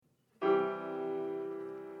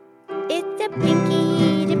It's the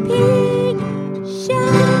Pinky the Pig Show.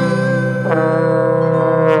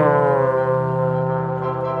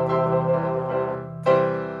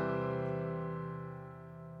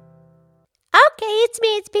 Okay, it's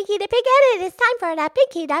me, it's Pinky the Pig, and it is time for the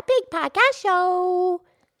Pinky the Pig Podcast Show.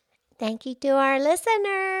 Thank you to our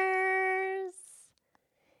listeners.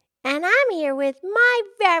 And I'm here with my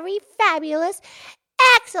very fabulous,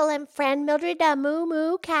 excellent friend, Mildred the Moo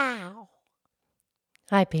Moo Cow.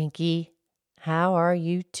 Hi, Pinky. How are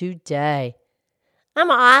you today?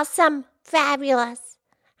 I'm awesome, fabulous.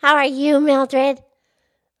 How are you, Mildred?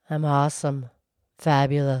 I'm awesome.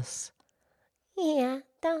 Fabulous. Yeah,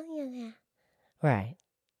 don't you know? Right.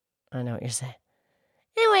 I know what you're saying.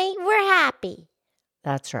 Anyway, we're happy.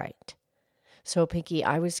 That's right. So, Pinky,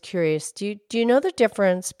 I was curious. Do you know the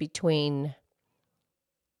difference between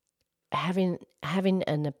having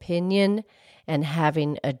an opinion and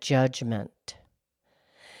having a judgment?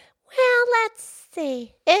 Well, let's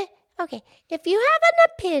see. Okay, if you have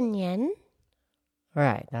an opinion.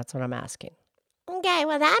 Right, that's what I'm asking. Okay,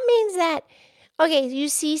 well, that means that, okay, you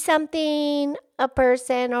see something, a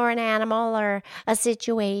person or an animal or a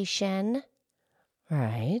situation.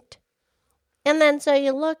 Right. And then so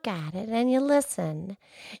you look at it and you listen.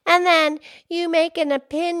 And then you make an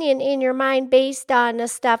opinion in your mind based on the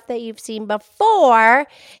stuff that you've seen before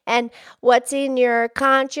and what's in your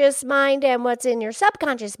conscious mind and what's in your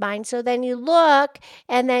subconscious mind. So then you look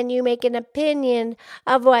and then you make an opinion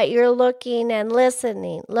of what you're looking at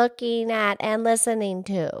and listening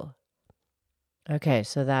to. Okay,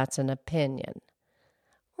 so that's an opinion.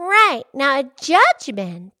 Right. Now, a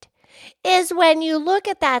judgment is when you look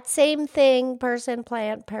at that same thing, person,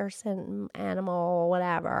 plant, person, animal,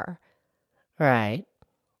 whatever. Right.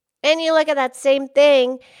 And you look at that same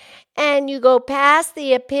thing and you go past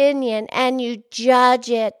the opinion and you judge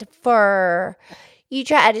it you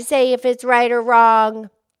try to say if it's right or wrong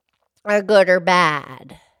or good or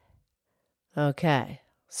bad. Okay.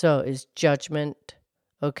 So is judgment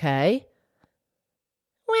okay?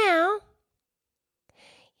 Well,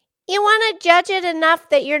 you want to judge it enough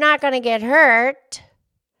that you're not going to get hurt.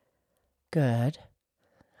 Good.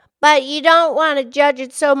 But you don't want to judge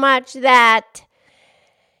it so much that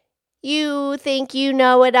you think you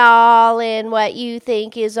know it all and what you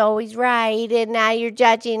think is always right, and now you're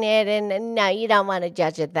judging it, and no, you don't want to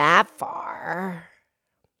judge it that far.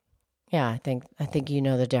 Yeah, I think you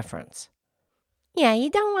know the difference. Yeah, you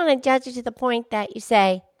don't want to judge it to the point that you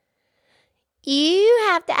say, you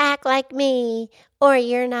have to act like me, or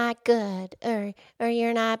you're not good, or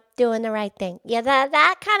you're not doing the right thing. Yeah,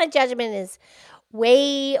 that kind of judgment is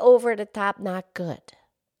way over the top, not good.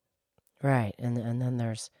 Right, and then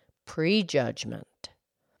there's prejudgment.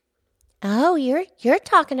 Oh, you're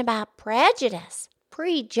talking about prejudice,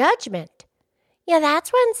 prejudgment. Yeah,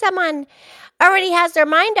 that's when someone already has their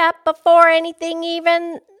mind up before anything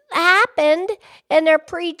even happened, and they're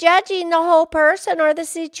prejudging the whole person or the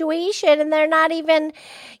situation, and they're not even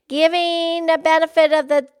giving the benefit of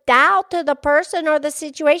the doubt to the person or the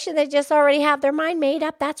situation. They just already have their mind made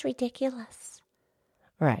up. That's ridiculous.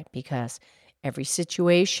 Right, because every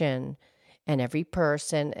situation and every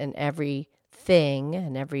person and every thing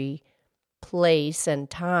and every place and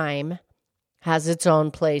time has its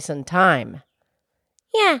own place and time.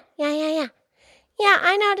 Yeah,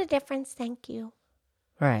 I know the difference. Thank you.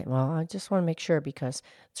 Right. Well, I just want to make sure because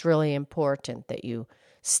it's really important that you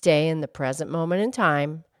stay in the present moment in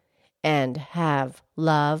time and have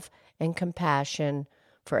love and compassion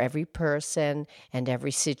for every person and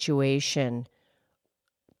every situation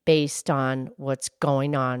based on what's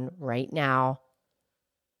going on right now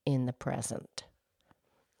in the present.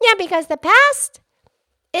 Yeah, because the past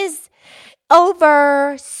is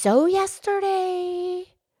over so yesterday.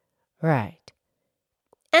 Right.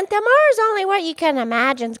 And tomorrow's only what you can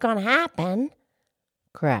imagine is going to happen.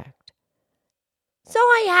 Correct. So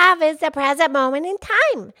all you have is the present moment in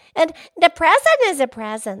time. And the present is a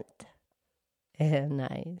present.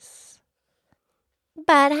 Nice.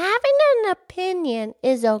 But having an opinion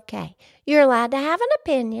is okay. You're allowed to have an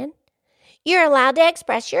opinion. You're allowed to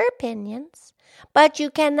express your opinions. But you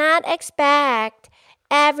cannot expect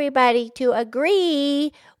everybody to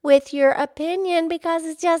agree with your opinion because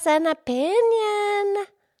it's just an opinion.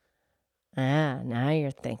 Now you're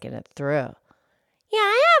thinking it through. Yeah,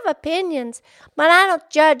 I have opinions, but I don't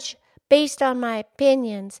judge based on my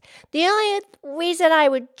opinions. The only reason I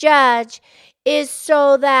would judge is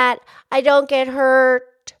so that I don't get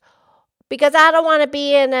hurt, because I don't want to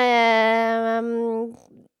be in a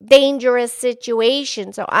dangerous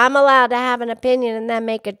situation. So I'm allowed to have an opinion and then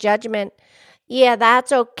make a judgment. Yeah,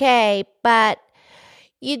 that's okay, but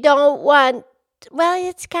you don't want Well,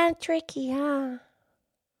 it's kind of tricky, huh?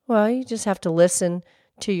 Well, you just have to listen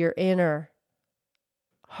to your inner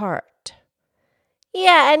heart.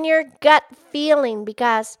 Yeah, and your gut feeling,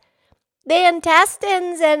 because the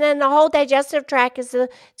intestines and then the whole digestive tract it's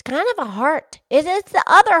kind of a heart. It is the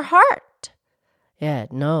other heart. Yeah,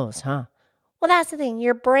 it knows, huh? Well, that's the thing.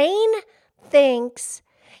 Your brain thinks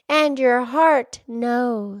and your heart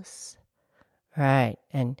knows. Right.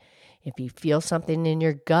 And if you feel something in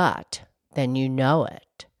your gut, then you know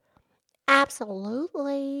it.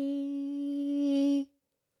 Absolutely.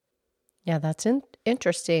 Yeah, that's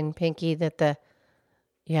interesting, Pinky, that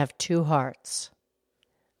you have two hearts.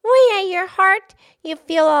 Well, yeah, your heart, you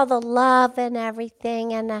feel all the love and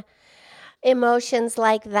everything and the emotions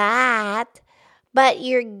like that. But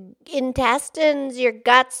your intestines, your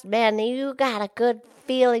guts, man, you got a good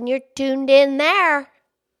feeling. You're tuned in there.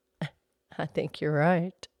 I think you're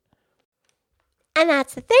right. And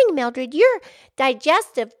that's the thing, Mildred. Your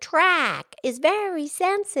digestive tract is very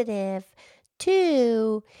sensitive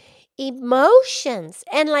to emotions.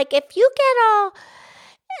 And like if you get all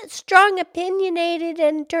strong opinionated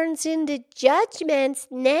and turns into judgments,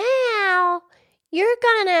 now you're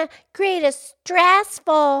going to create a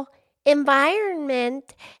stressful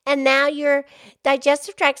environment, and now your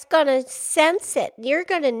digestive tract's going to sense it. You're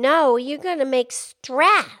going to know. You're going to make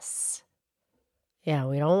stress. Yeah,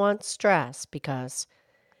 we don't want stress, because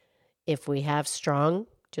if we have strong,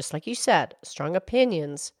 just like you said, strong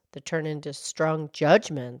opinions that turn into strong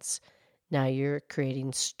judgments, now you're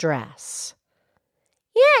creating stress.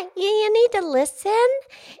 Yeah, you need to listen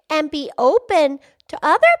and be open to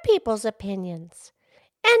other people's opinions.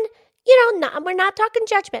 And, we're not talking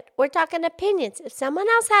judgment. We're talking opinions. If someone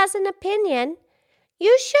else has an opinion,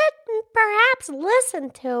 you should perhaps listen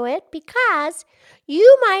to it, because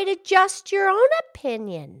you might adjust your own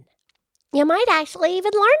opinion. You might actually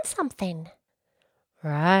even learn something.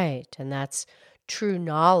 Right, and that's true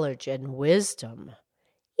knowledge and wisdom.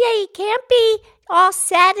 Yeah, you can't be all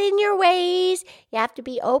set in your ways. You have to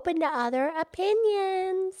be open to other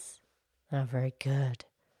opinions. Oh, very good.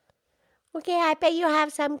 Okay, I bet you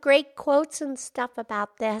have some great quotes and stuff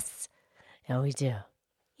about this. Yeah, we do.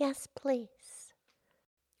 Yes, please.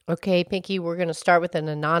 Okay, Pinky, we're going to start with an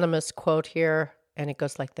anonymous quote here, and it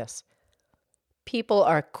goes like this. People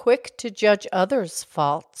are quick to judge others'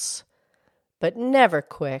 faults, but never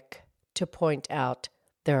quick to point out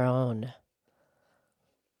their own.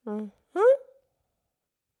 Mm-hmm.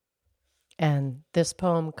 And this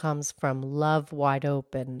poem comes from Love Wide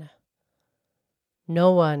Open.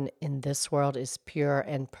 No one in this world is pure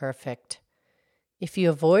and perfect. If you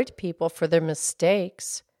avoid people for their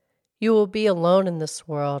mistakes, you will be alone in this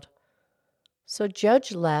world. So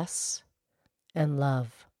judge less and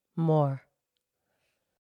love more.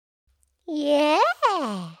 Yeah.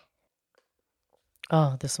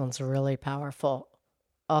 Oh, this one's really powerful.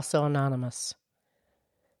 Also anonymous.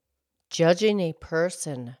 Judging a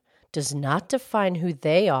person does not define who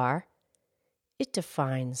they are. It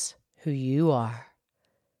defines who you are.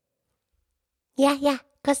 Yeah,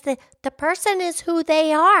 because the person is who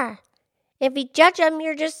they are. If you judge them,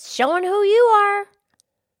 you're just showing who you are.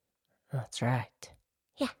 That's right.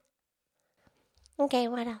 Yeah. Okay,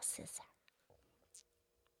 what else is there?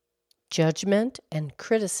 Judgment and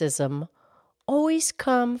criticism always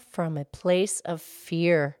come from a place of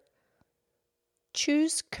fear.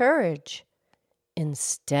 Choose courage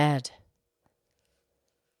instead.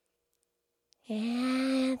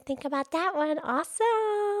 Yeah, think about that one.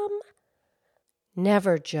 Awesome.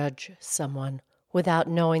 Never judge someone without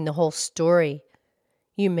knowing the whole story.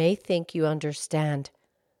 You may think you understand,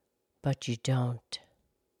 but you don't.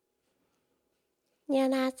 Yeah,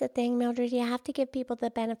 that's the thing, Mildred. You have to give people the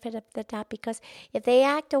benefit of the doubt, because if they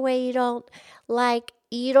act a way you don't like,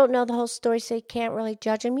 you don't know the whole story, so you can't really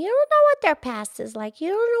judge them. You don't know what their past is like. You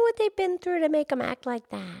don't know what they've been through to make them act like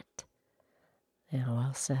that. Yeah,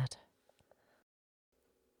 well said.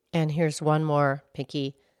 And here's one more,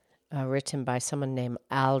 Pinky, written by someone named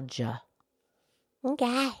Alja.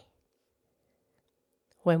 Okay.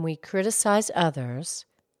 When we criticize others,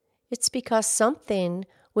 it's because something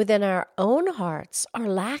within our own hearts are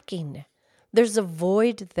lacking. There's a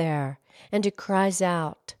void there, and it cries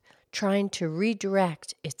out, trying to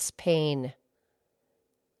redirect its pain.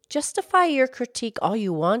 Justify your critique all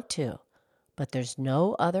you want to, but there's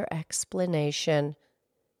no other explanation.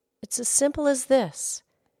 It's as simple as this.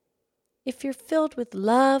 If you're filled with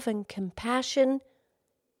love and compassion,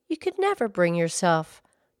 you could never bring yourself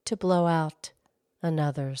to blow out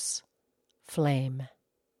another's flame.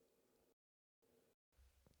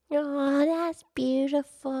 Oh, that's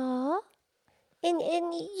beautiful. And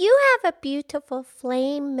you have a beautiful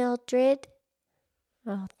flame, Mildred.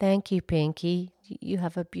 Oh, thank you, Pinky. You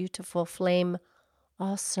have a beautiful flame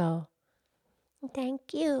also.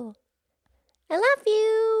 Thank you. I love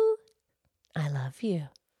you. I love you.